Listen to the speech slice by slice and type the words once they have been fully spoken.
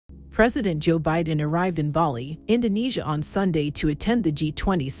President Joe Biden arrived in Bali, Indonesia on Sunday to attend the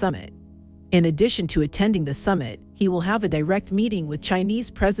G20 summit. In addition to attending the summit, he will have a direct meeting with Chinese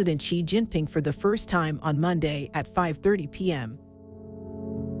President Xi Jinping for the first time on Monday at 5:30 p.m.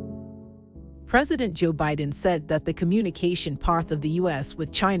 President Joe Biden said that the communication path of the U.S.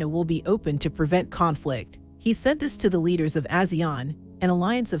 with China will be open to prevent conflict. He said this to the leaders of ASEAN, an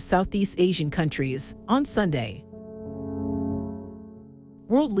alliance of Southeast Asian countries, on Sunday.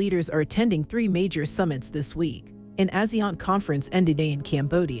 World leaders are attending 3 major summits this week. An ASEAN conference ended in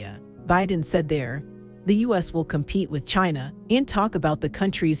Cambodia. Biden said there, the U.S. will compete with China and talk about the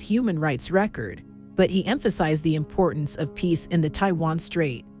country's human rights record, but he emphasized the importance of peace in the Taiwan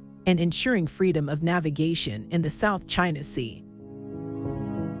Strait and ensuring freedom of navigation in the South China Sea.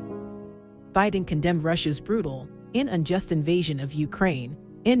 Biden condemned Russia's brutal and unjust invasion of Ukraine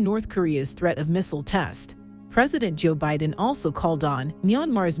and North Korea's threat of missile test. President Joe Biden also called on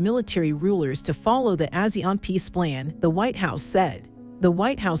Myanmar's military rulers to follow the ASEAN peace plan, the White House said. The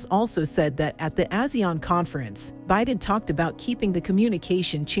White House also said that at the ASEAN conference, Biden talked about keeping the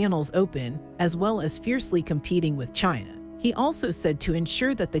communication channels open, as well as fiercely competing with China. He also said to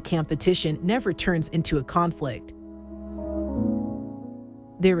ensure that the competition never turns into a conflict.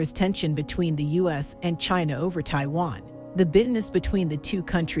 There is tension between the U.S. and China over Taiwan. The bitterness between the two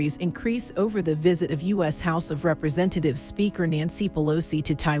countries increased over the visit of U.S. House of Representatives Speaker Nancy Pelosi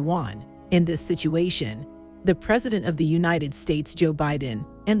to Taiwan. In this situation, the President of the United States Joe Biden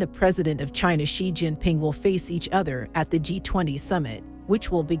and the President of China Xi Jinping will face each other at the G20 summit,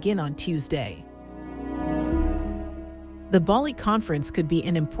 which will begin on Tuesday. The Bali conference could be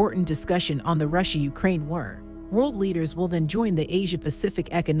an important discussion on the Russia-Ukraine war. World leaders will then join the Asia-Pacific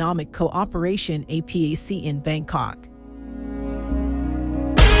Economic Cooperation (APEC) in Bangkok.